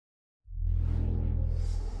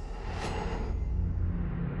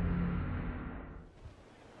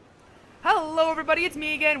Hello everybody, it's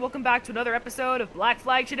me again. Welcome back to another episode of Black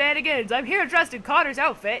Flag Shenanigans. I'm here dressed in Connor's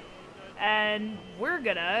outfit, and we're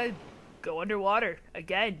gonna go underwater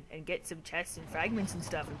again and get some chests and fragments and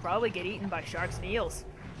stuff, and probably get eaten by sharks and eels.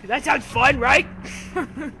 'Cause that sounds fun, right?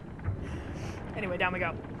 Anyway, down we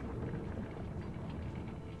go.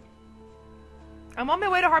 I'm on my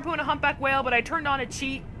way to harpoon a humpback whale, but I turned on a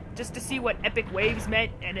cheat just to see what epic waves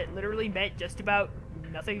meant, and it literally meant just about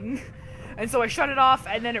nothing. And so I shut it off,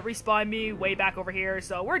 and then it respawned me way back over here,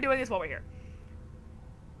 so we're doing this while we're here.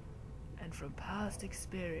 And from past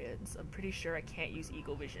experience, I'm pretty sure I can't use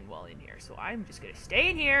eagle vision while in here, so I'm just gonna stay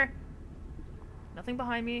in here. Nothing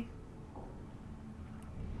behind me.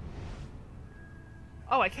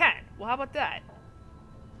 Oh, I can. Well, how about that?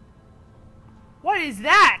 What is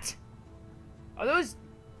that? Are those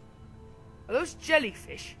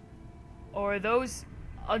jellyfish? Or are those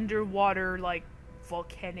underwater, like,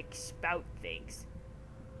 volcanic spout things?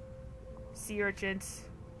 Sea urchins.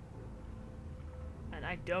 And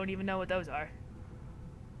I don't even know what those are.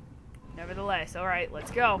 Nevertheless, alright, let's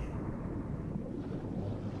go.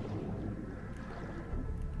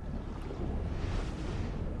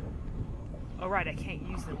 Alright, I can't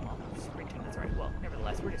use them while I'm sprinting, that's right. Well,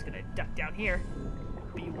 nevertheless, we're just gonna duck down here.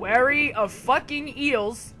 Be wary of fucking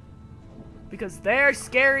eels, because they're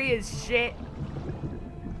scary as shit.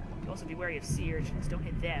 Also be wary of sea urchins, don't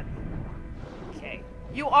hit them. Okay.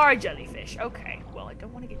 You are a jellyfish. Okay. Well, I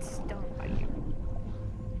don't want to get stung by you.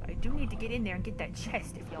 I do need to get in there and get that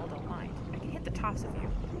chest if y'all don't mind. I can hit the tops of you.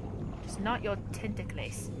 Just not your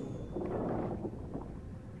tentacles.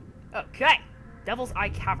 Okay. Devil's Eye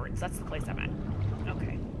Caverns. That's the place I'm at.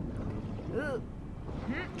 Okay.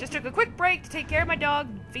 Just took a quick break to take care of my dog,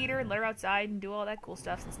 feed her, let her outside, and do all that cool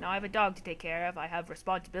stuff. Since now I have a dog to take care of, I have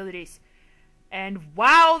responsibilities. And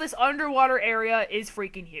wow, this underwater area is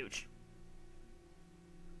freaking huge.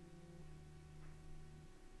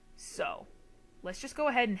 So, let's just go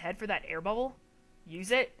ahead and head for that air bubble, use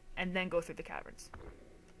it, and then go through the caverns.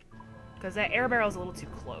 Because that air barrel is a little too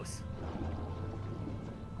close.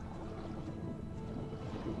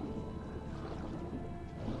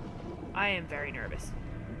 I am very nervous.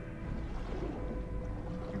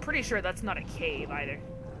 I'm pretty sure that's not a cave either.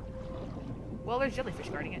 Well, there's jellyfish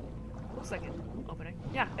guarding it. Looks like an opening.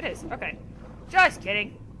 Yeah, it is. Okay. Just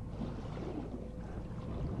kidding.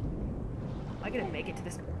 Am I gonna make it to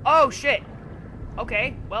this? Oh, shit!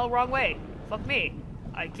 Okay, well, wrong way. Fuck me.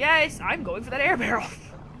 I guess I'm going for that air barrel.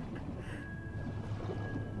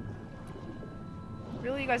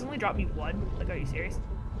 Really? You guys only dropped me one? Like, are you serious?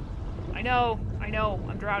 I know,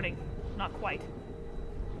 I'm drowning. Not quite.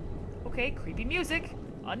 Okay, creepy music.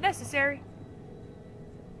 Unnecessary.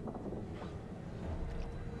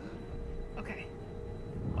 Okay.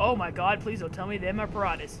 Oh my god, please don't tell me them are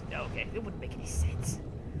piranhas. No, okay, it wouldn't make any sense.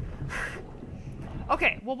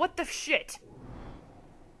 Okay, well, what the shit?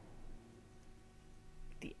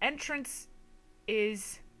 The entrance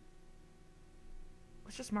is...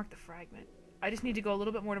 Let's just mark the fragment. I just need to go a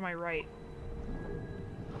little bit more to my right.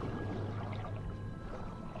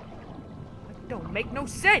 That don't make no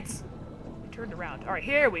sense! I turned around. Alright,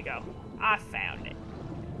 here we go. I found it.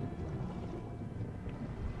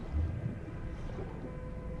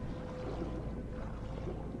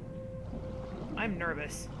 I'm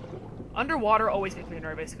nervous. Underwater always makes me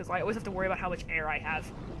nervous, because I always have to worry about how much air I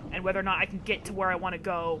have, and whether or not I can get to where I want to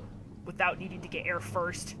go without needing to get air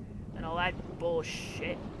first, and all that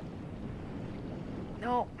bullshit.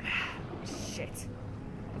 No. Shit.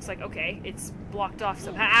 Looks like, okay, it's blocked off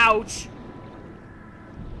somehow. Ouch!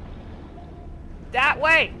 That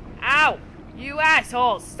way! Ow! You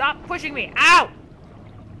assholes! Stop pushing me! Ow!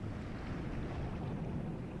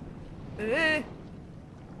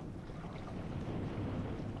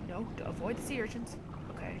 No, to avoid the sea urchins.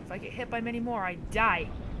 Okay, if I get hit by many more, I die.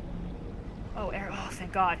 Oh, air. Oh,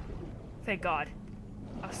 thank God. Thank God.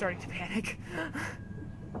 I was starting to panic.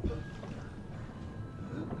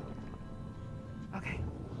 Okay.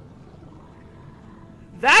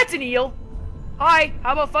 That's an eel! Hi!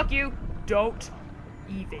 How about fuck you? Don't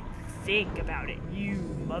even think about it, you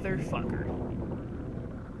motherfucker.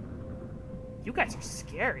 You guys are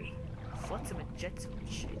scary. Flotsam and jetsam and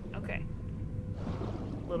shit. Okay.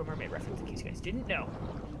 Little Mermaid reference in case you guys didn't know.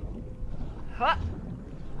 Huh!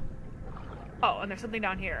 Oh, and there's something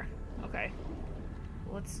down here. Okay.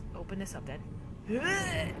 Well, let's open this up then.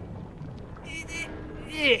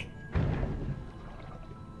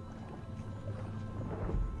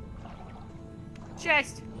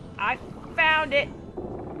 Chest! I found it!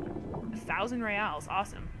 1,000 reals.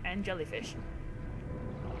 Awesome. And jellyfish.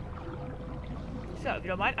 So, if you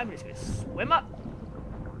don't mind, I'm just gonna swim up.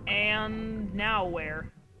 And now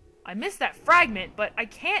where? I missed that fragment, but I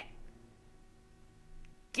can't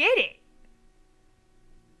get it.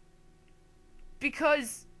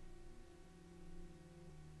 Because...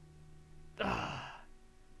 Ugh.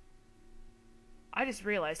 I just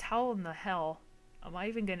realized, how in the hell am I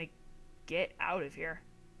even gonna get out of here?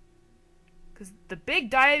 Because the big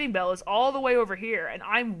diving bell is all the way over here, and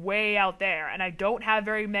I'm way out there, and I don't have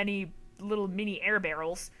very many little mini air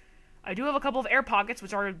barrels. I do have a couple of air pockets,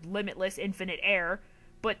 which are limitless, infinite air,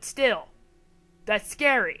 but still, that's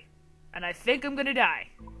scary, and I think I'm gonna die.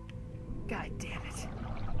 God damn it.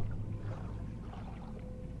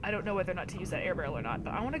 I don't know whether or not to use that air barrel or not,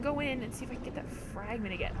 but I want to go in and see if I can get that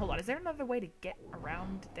fragment again. Hold on, is there another way to get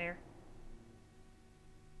around there?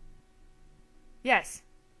 Yes,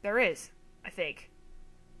 there is, I think.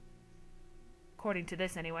 According to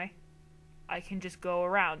this, anyway. I can just go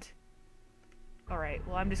around. Alright,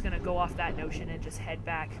 well, I'm just gonna go off that notion and just head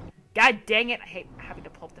back. God dang it, I hate having to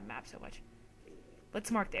pull up the map so much. Let's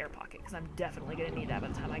mark the air pocket, because I'm definitely gonna need that by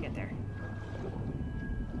the time I get there.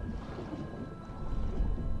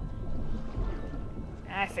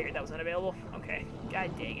 I figured that was unavailable. Okay.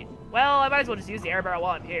 God dang it. Well, I might as well just use the air barrel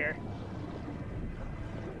while I'm here.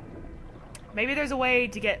 Maybe there's a way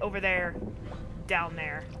to get over there, down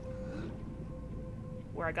there,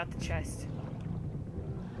 where I got the chest.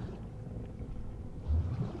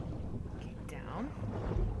 Okay, down.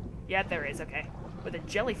 Yeah, there is. Okay. With a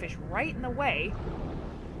jellyfish right in the way.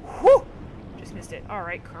 Whew! Just missed it.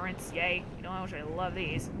 Alright, currents. Yay. You know how much I love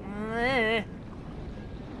these.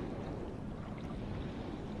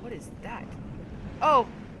 What is that? Oh!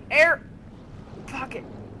 Air pocket!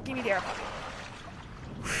 Give me the air pocket.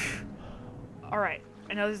 Alright.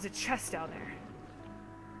 I know there's a chest down there.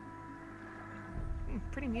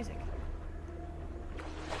 Pretty music.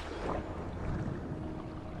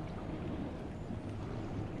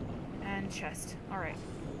 And chest. Alright.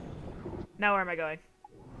 Now where am I going?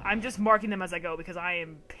 I'm just marking them as I go because I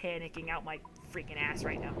am panicking out my freaking ass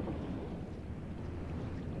right now.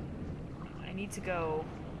 I need to go...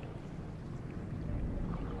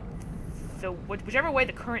 So, whichever way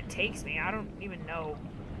the current takes me, I don't even know.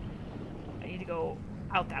 I need to go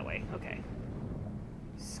out that way. Okay.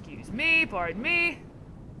 Excuse me, pardon me.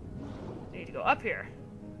 I need to go up here.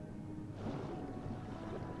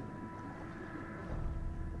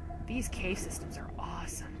 These cave systems are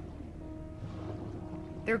awesome.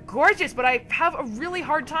 They're gorgeous, but I have a really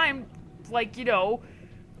hard time, like, you know,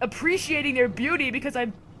 appreciating their beauty because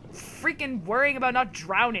I'm freaking worrying about not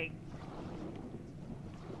drowning.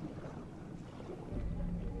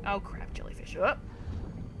 Oh crap, jellyfish. Up.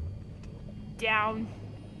 Down.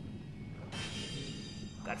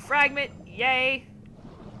 Got a fragment. Yay.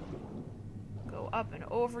 Go up and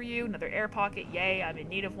over you. Another air pocket. Yay, I'm in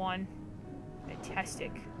need of one.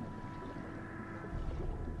 Fantastic.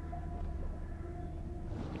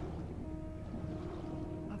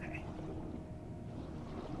 Okay.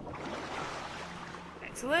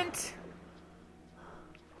 Excellent.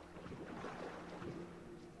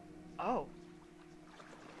 Oh.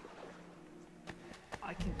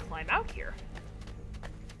 I can climb out here.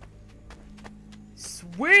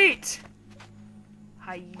 Sweet!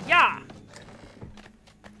 Hiya!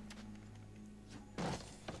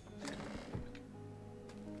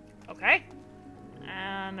 Okay.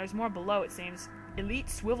 And there's more below, it seems. Elite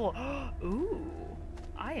swivel. Ooh.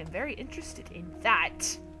 I am very interested in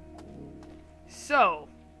that. So,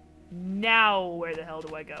 now where the hell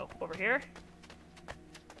do I go? Over here?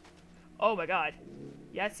 Oh my god.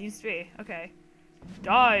 Yeah, it seems to be. Okay.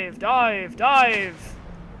 Dive, dive, dive!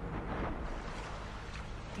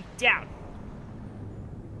 Get down.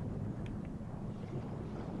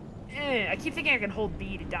 I keep thinking I can hold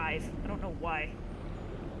B to dive. I don't know why.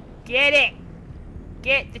 Get it!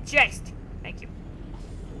 Get the chest! Thank you.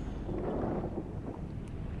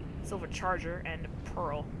 Silver charger and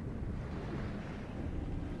pearl.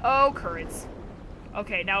 Oh, currents.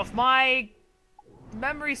 Okay, now if my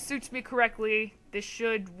memory suits me correctly, this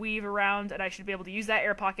should weave around and I should be able to use that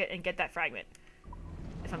air pocket and get that fragment.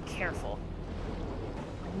 If I'm careful.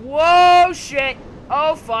 Whoa, shit!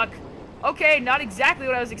 Oh, fuck. Okay, not exactly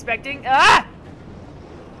what I was expecting. Ah!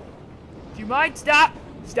 Do you mind? Stop!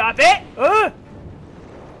 Stop it!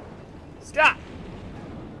 Stop!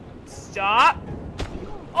 Stop!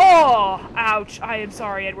 Oh! Ouch. I am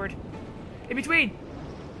sorry, Edward. In between.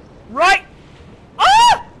 Right!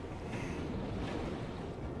 Ah!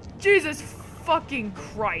 Jesus fucking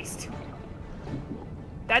Christ.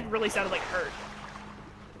 That really sounded like hurt.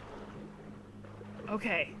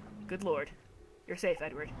 Okay. Good lord. You're safe,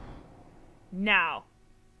 Edward. Now.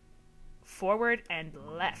 Forward and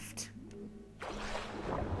left.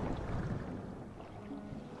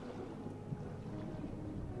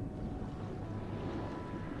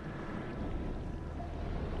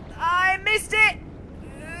 I missed it!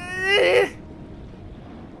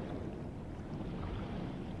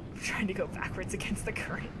 I'm trying to go backwards against the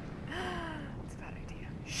current. It's a bad idea.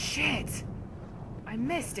 Shit! I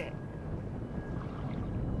missed it.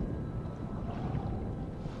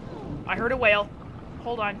 I heard a whale.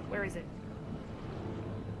 Hold on, where is it?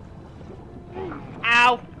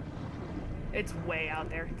 Ow! It's way out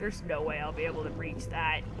there. There's no way I'll be able to reach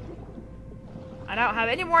that. I don't have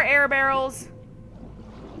any more air barrels.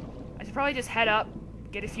 I should probably just head up,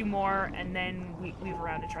 get a few more, and then weave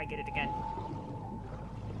around and try and get it again.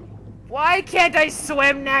 Why can't I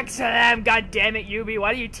swim next to them? God damn it, Yubi.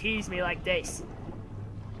 Why do you tease me like this?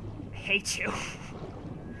 I hate you.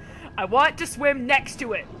 I want to swim next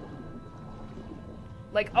to it.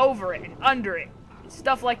 Like over it and under it.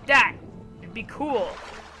 Stuff like that. It'd be cool.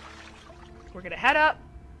 We're gonna head up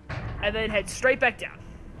and then head straight back down.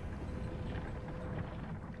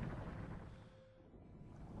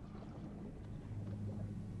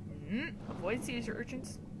 Avoid sea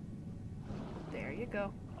urchins. There you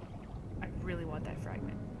go. I really want that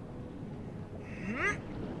fragment.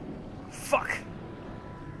 Fuck!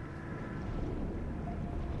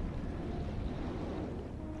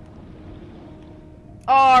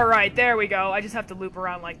 Alright, there we go. I just have to loop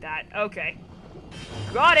around like that. Okay.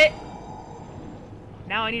 Got it!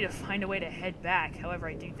 Now I need to find a way to head back, however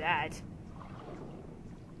I do that.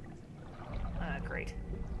 Great.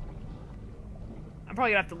 I'm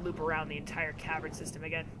probably gonna have to loop around the entire cavern system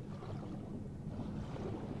again.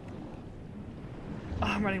 Oh,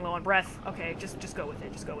 I'm running low on breath. Okay, just go with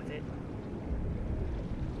it. Just go with it.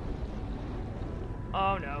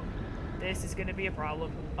 Oh no. This is gonna be a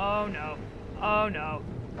problem. Oh no. Oh no.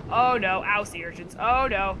 Oh no. Ow, sea urchins. Oh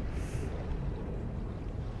no.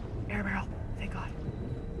 Air barrel. Thank God.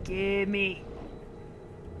 Give me.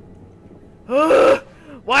 Ugh!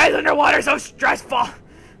 Why is underwater so stressful?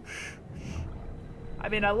 I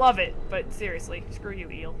mean, I love it, but seriously, screw you,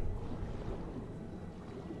 eel.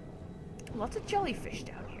 Lots of jellyfish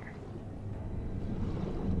down here.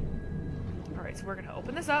 Alright, so we're gonna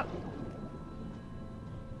open this up.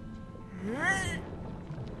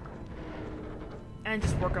 And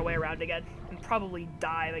just work our way around again. And probably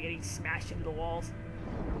die by getting smashed into the walls.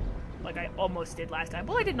 Like I almost did last time.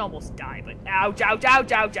 Well, I didn't almost die, but ouch, ouch,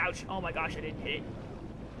 ouch, ouch, ouch. Oh my gosh, I didn't hit it.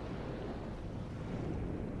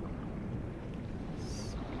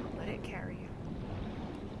 Let it carry you.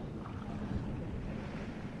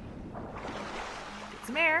 Get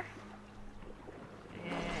some air.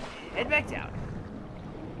 And head back down.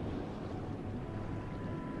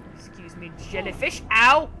 Excuse me, jellyfish.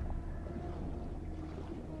 Ow!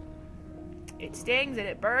 It stings and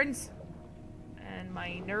it burns. And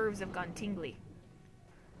my nerves have gone tingly.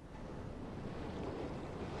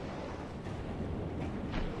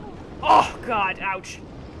 Oh, God, ouch.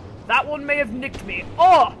 That one may have nicked me.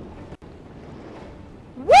 Oh!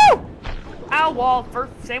 Woo! Ow, wall.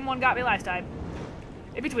 Same one got me last time.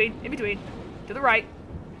 In between. To the right.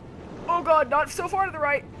 Oh, God, not so far to the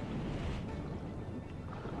right.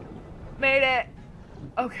 Made it.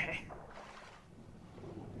 Okay.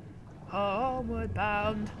 Homeward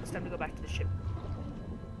bound. It's time to go back to the ship.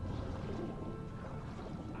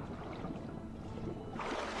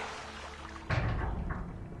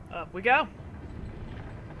 Up we go.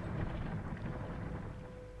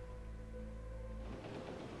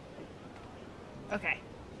 Okay.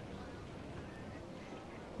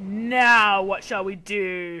 Now what shall we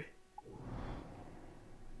do?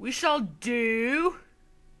 We shall do...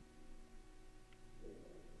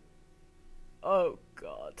 Oh,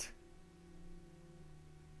 God.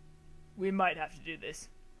 We might have to do this.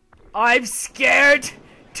 I'm scared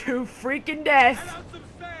to freaking death.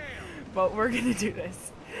 But we're gonna do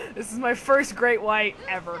this. This is my first great white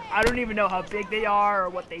ever. I don't even know how big they are or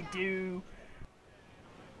what they do.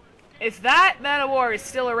 If that man of war is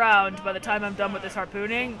still around by the time I'm done with this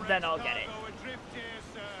harpooning, then I'll get it.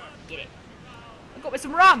 Get it. I'll go with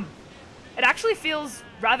some rum. It actually feels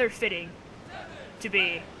rather fitting to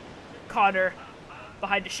be Connor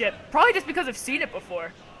behind the ship. Probably just because I've seen it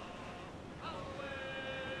before.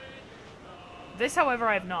 This, however,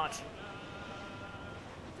 I have not.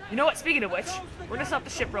 You know what? Speaking of which, we're gonna stop the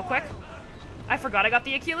ship real quick. I forgot I got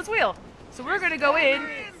the Achilles wheel. So we're gonna go in.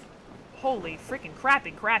 Holy freaking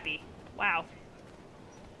crappy. Wow.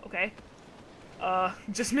 Okay.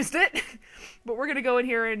 Just missed it. But we're gonna go in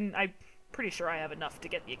here and I'm pretty sure I have enough to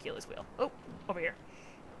get the Achilles wheel. Oh, over here.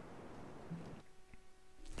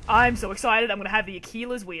 I'm so excited. I'm gonna have the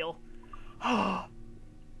Achilles wheel.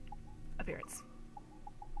 Appearance.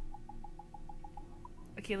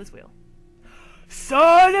 Achilles wheel.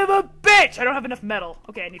 Son of a bitch! I don't have enough metal.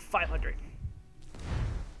 Okay, I need 500.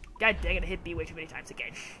 God dang it, I hit B way too many times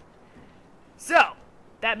again. So,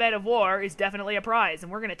 that Man of War is definitely a prize,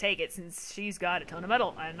 and we're gonna take it since she's got a ton of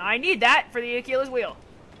metal, and I need that for the Achilles wheel.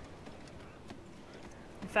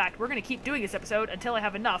 In fact, we're gonna keep doing this episode until I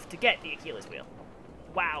have enough to get the Achilles wheel.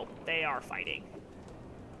 Wow, they are fighting.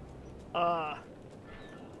 Oh,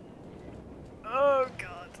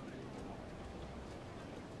 God.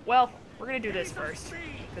 Well, we're gonna do this first,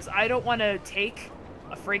 because I don't want to take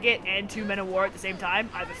a frigate and 2 men of war at the same time.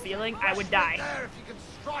 I have a feeling I would die.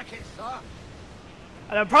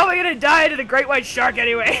 And I'm probably gonna die to the great white shark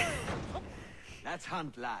anyway. Let's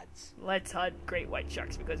hunt, lads. Let's hunt great white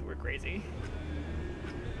sharks because we're crazy.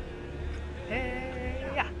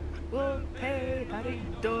 Hey, yeah. We'll pay Paddy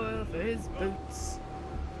Doyle for his boots.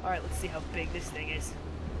 Alright, let's see how big this thing is.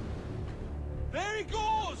 There he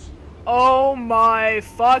goes! Oh my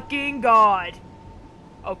fucking god.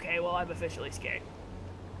 Okay, well, I'm officially scared.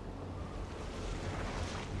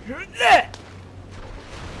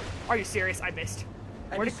 Are you serious? I missed.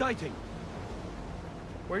 Exciting.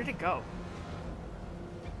 Where did it go?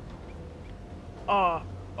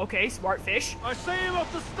 Okay, smart fish. I see him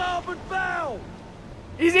off the starboard bow!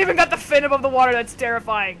 He's even got the fin above the water, that's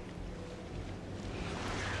terrifying.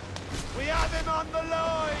 We have him on the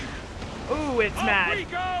line! Ooh, it's mad. We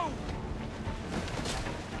go!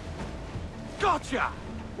 Gotcha!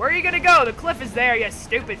 Where are you gonna go? The cliff is there, you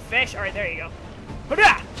stupid fish. Alright, there you go.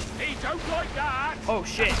 Hoodah! He don't like that! Oh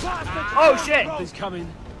shit. Oh shit! He's coming.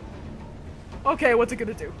 Okay, what's it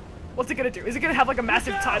gonna do? What's it gonna do? Is it gonna have like a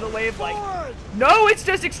massive tidal wave like... No, it's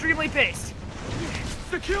just extremely paced.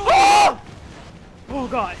 Secure! Oh! Oh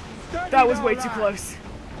god. That was way too close.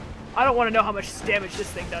 I don't want to know how much damage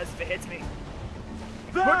this thing does if it hits me.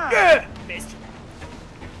 Missed.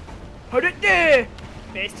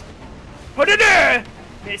 Missed.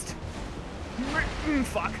 Missed.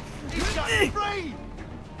 Fuck.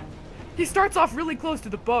 He starts off really close to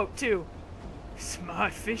the boat, too.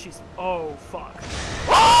 Smart fishes. Oh, fuck.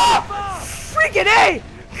 Oh! Freaking A!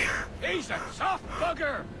 He's a tough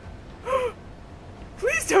bugger!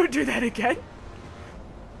 Please don't do that again.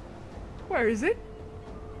 Where is it?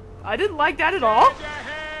 I didn't like that at all.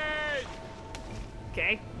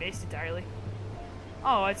 Okay, missed entirely.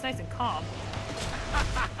 Oh, it's nice and calm.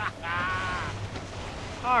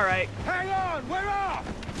 Alright. Hang on, we're off!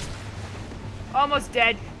 Almost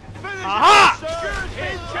dead. Aha!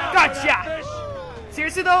 Gotcha!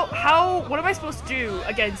 Seriously though, what am I supposed to do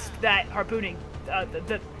against that harpooning?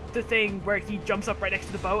 The thing where he jumps up right next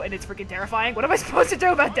to the boat and it's freaking terrifying? What am I supposed to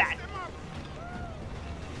do about that?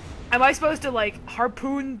 Am I supposed to, like,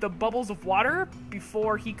 harpoon the bubbles of water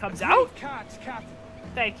before he comes out?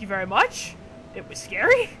 Thank you very much. It was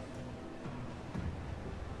scary.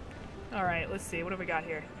 Alright, let's see. What have we got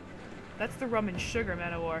here? That's the rum and sugar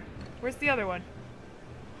Man of War. Where's the other one?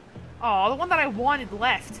 Oh, the one that I wanted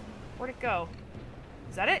left. Where'd it go?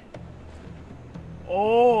 Is that it?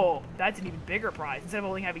 Oh, that's an even bigger prize. Instead of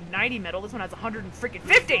only having 90 metal, this one has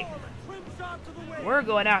 150. We're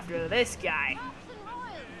going after this guy.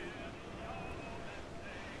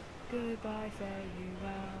 Goodbye,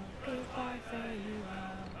 farewell. Goodbye,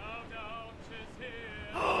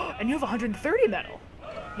 farewell. And you have 130 metal.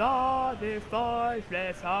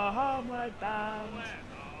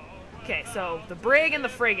 Okay, so the brig and the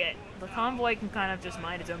frigate. The convoy can kind of just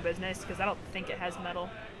mind its own business because I don't think it has metal.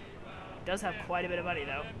 It does have quite a bit of money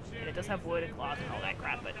though, and it does have wood and cloth and all that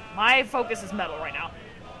crap. But my focus is metal right now.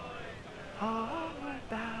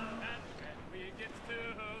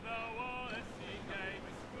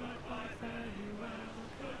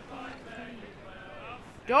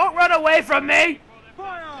 Don't run away from me!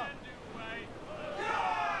 Fire!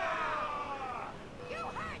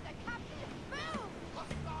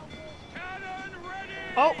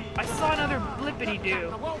 Oh, I saw another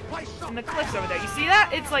blippity-doo in the cliffs over there. You see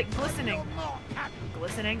that? It's like glistening.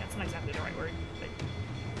 Glistening? That's not exactly the right word, but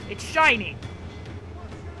it's shining.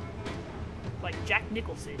 Like Jack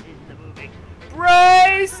Nicholson in the movie.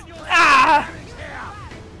 Brace! Ah!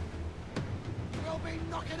 We'll be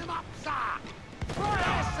knocking him up, sir!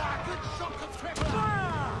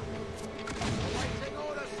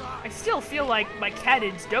 I still feel like my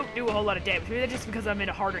cannons don't do a whole lot of damage. Maybe that's just because I'm in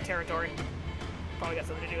a harder territory. Probably got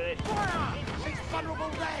something to do with it.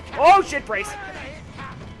 Oh shit, brace!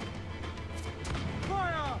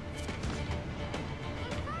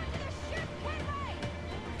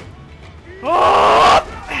 Oh!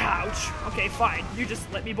 Ouch! Okay, fine. You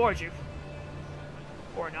just let me board you.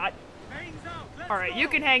 Or not. Alright, you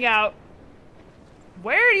can hang out.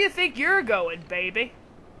 Where do you think you're going, baby?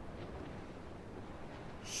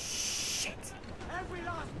 Shit.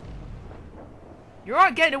 You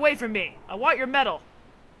aren't getting away from me. I want your medal.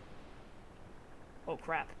 Oh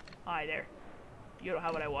crap. Hi there. You don't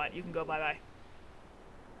have what I want. You can go bye-bye.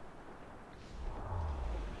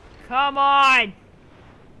 Come on!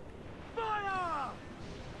 Fire!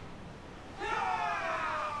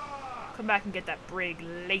 Come back and get that brig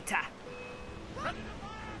later.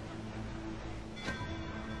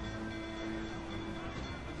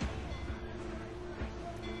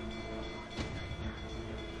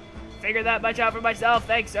 Figure that much out for myself,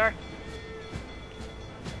 thanks, sir.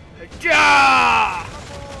 Ja!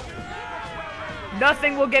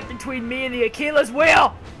 Nothing will get between me and the Aquila's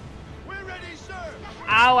wheel! We're ready, sir!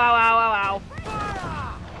 Ow, ow, ow, ow, ow. Fire!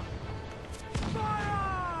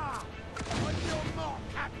 Fire! On your mark,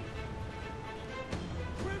 Captain!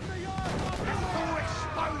 With the yard all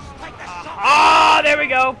exposed, take the shot! Ah, there we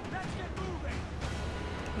go. Let's get moving!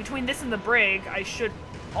 Between this and the brig, I should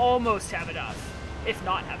almost have enough. If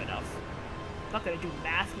not have enough. I'm not gonna do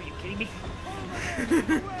math, are you kidding me?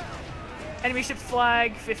 Enemy ship's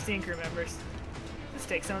flag, 15 crew members. Let's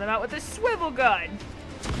take some of them out with a swivel gun.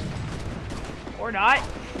 Or not,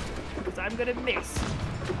 because I'm gonna miss.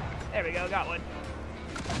 There we go, got one.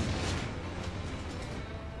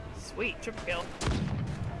 Sweet, triple kill.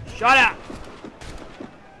 Shut up!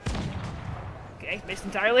 Okay, missed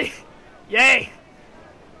entirely. Yay!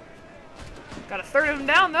 Got a third of them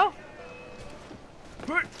down, though.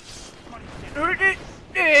 Dang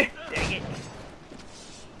it.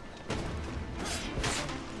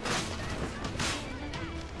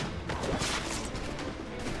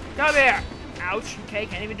 Come here! Ouch. Okay,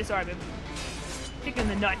 can't even disarm him. Kick in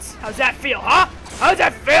the nuts. How's that feel, huh? How's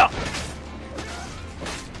that feel?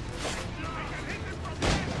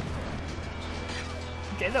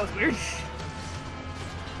 Okay, that was weird.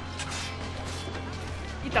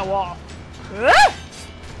 Eat that wall. Ah!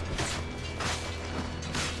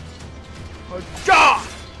 Ja!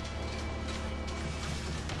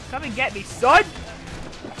 Come and get me, son!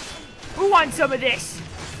 Who wants some of this?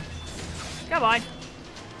 Come on.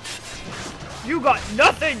 You got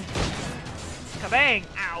nothing! Kabang!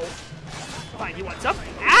 Ow. Fine, you want some?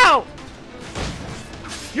 Ow!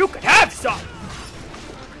 You could have some!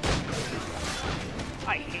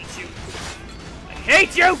 I hate you. I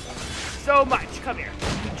hate you so much. Come here.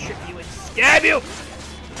 Let me trip you and stab you!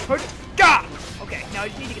 Ja! Okay, now I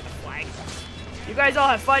just need to get the flag. You guys all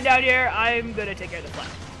have fun down here. I'm gonna take care of the flag.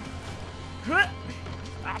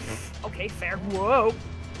 Okay, fair. Whoa.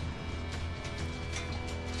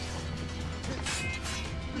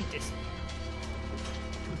 Just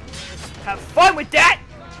have fun with that!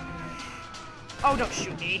 Oh, don't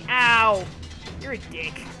shoot me. Ow. You're a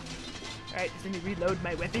dick. Alright, just let me reload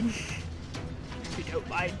my weapon. If you don't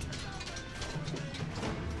mind.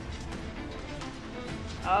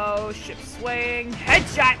 Oh, ship swing.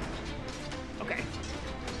 Headshot! Okay.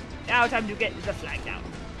 Now time to get the flag down.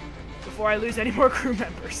 Before I lose any more crew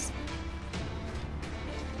members.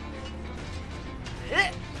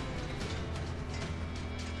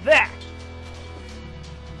 There!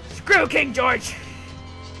 Screw King George!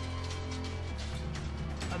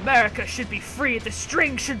 America should be free, the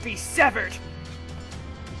string should be severed!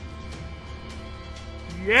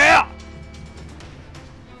 Yeah!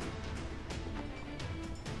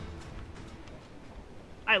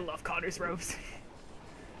 I love Connor's robes.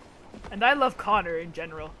 And I love Connor in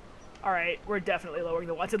general. Alright, we're definitely lowering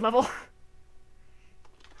the wanted level.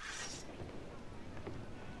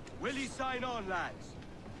 Will you sign on, lads?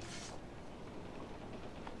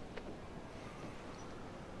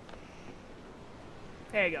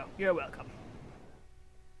 There you go. You're welcome.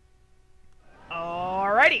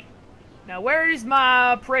 Alrighty. Now where's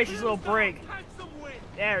my precious little brig?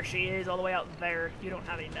 There she is, all the way out there. You don't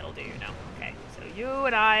have any metal, do you? No. Okay. So you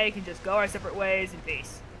and I can just go our separate ways in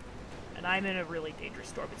peace. And I'm in a really dangerous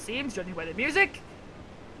storm, it seems, judging by the music.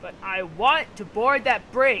 But I want to board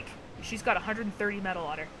that brig. She's got 130 metal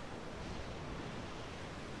on her.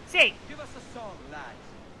 See? Give us a song, lads.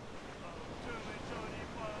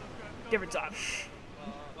 Different song.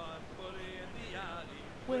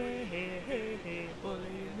 Way, hey, hey, hey, bully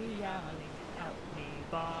in the alley, help me,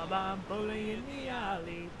 Bob, I'm bully in the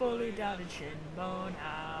alley, bully down in Shinbone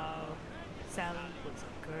House. Sally was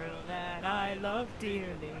a girl that I loved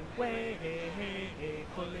dearly, way, hey, hey, hey,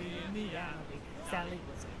 bully in the alley. Sally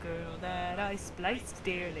was a girl that I spliced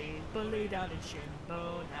dearly, bully down in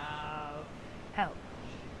Shinbone House. Help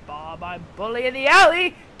me, Bob, I'm bully in the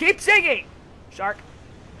alley, keep singing! Shark.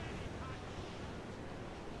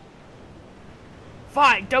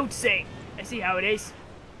 Fine, don't sing. I see how it is.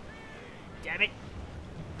 Damn it.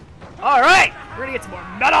 Alright, we're gonna get some more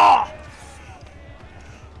metal!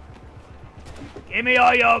 Give me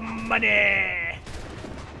all your money!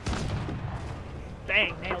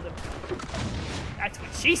 Bang, nailed him. That's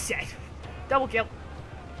what she said. Double kill.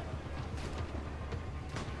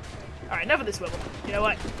 Alright, enough of the swivel. You know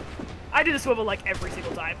what? I do the swivel like every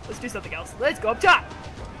single time. Let's do something else. Let's go up top.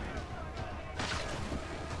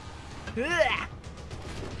 Ugh.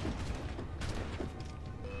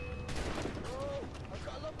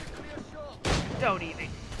 Don't eat me.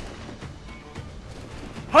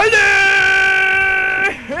 Hi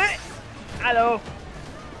there! Hello.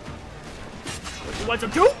 You want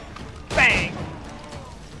some too? Bang!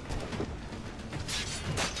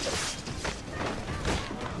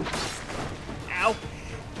 Ow.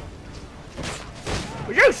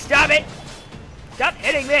 Would you stop it? Stop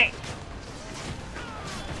hitting me!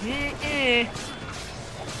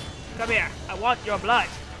 Come here. I want your blood.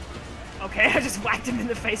 Okay, I just whacked him in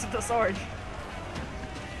the face with the sword.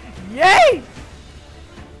 Yay!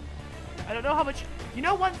 I don't know how much... You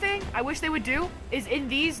know one thing I wish they would do is in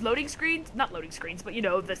these loading screens, not loading screens, but you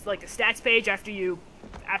know, this like the stats page after you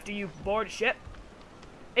board a ship,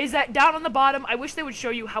 is that down on the bottom, I wish they would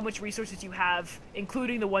show you how much resources you have,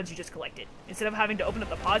 including the ones you just collected. Instead of having to open up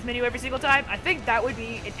the pause menu every single time, I think that would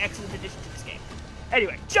be an excellent addition to this game.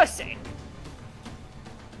 Anyway, just saying.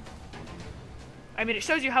 I mean, it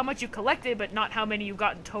shows you how much you collected, but not how many you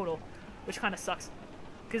got in total, which kind of sucks.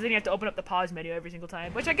 Because then you have to open up the pause menu every single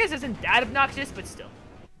time, which I guess isn't that obnoxious, but still.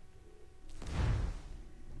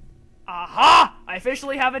 Aha! I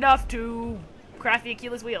officially have enough to craft the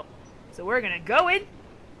Achilles wheel. So we're gonna go in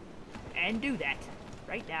and do that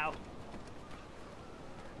right now.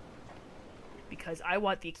 Because I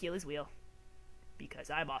want the Achilles wheel. Because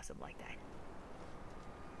I'm awesome like that.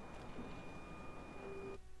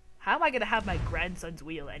 How am I gonna have my grandson's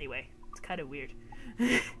wheel anyway? It's kind of weird.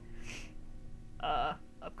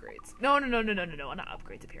 Upgrades. No, not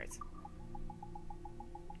upgrades, appearance.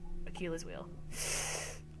 Achilles wheel.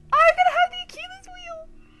 I'm gonna have the Achilles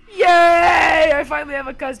wheel! Yay! I finally have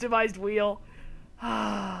a customized wheel.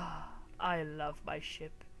 I love my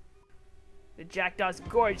ship. The Jackdaw's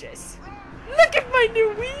gorgeous. Look at my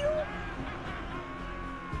new wheel!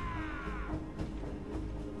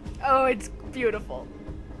 Oh, it's beautiful.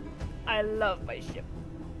 I love my ship.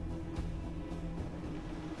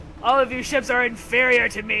 All of you ships are inferior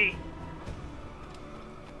to me.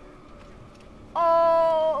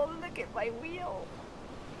 Oh, look at my wheel.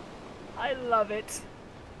 I love it.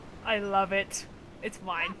 I love it. It's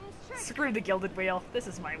mine. Screw the gilded wheel. This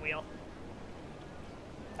is my wheel.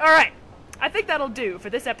 Alright. I think that'll do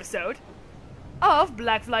for this episode of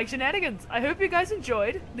Black Flag Shenanigans. I hope you guys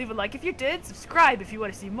enjoyed. Leave a like if you did. Subscribe if you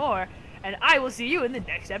want to see more. And I will see you in the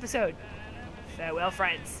next episode. Farewell,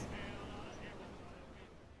 friends.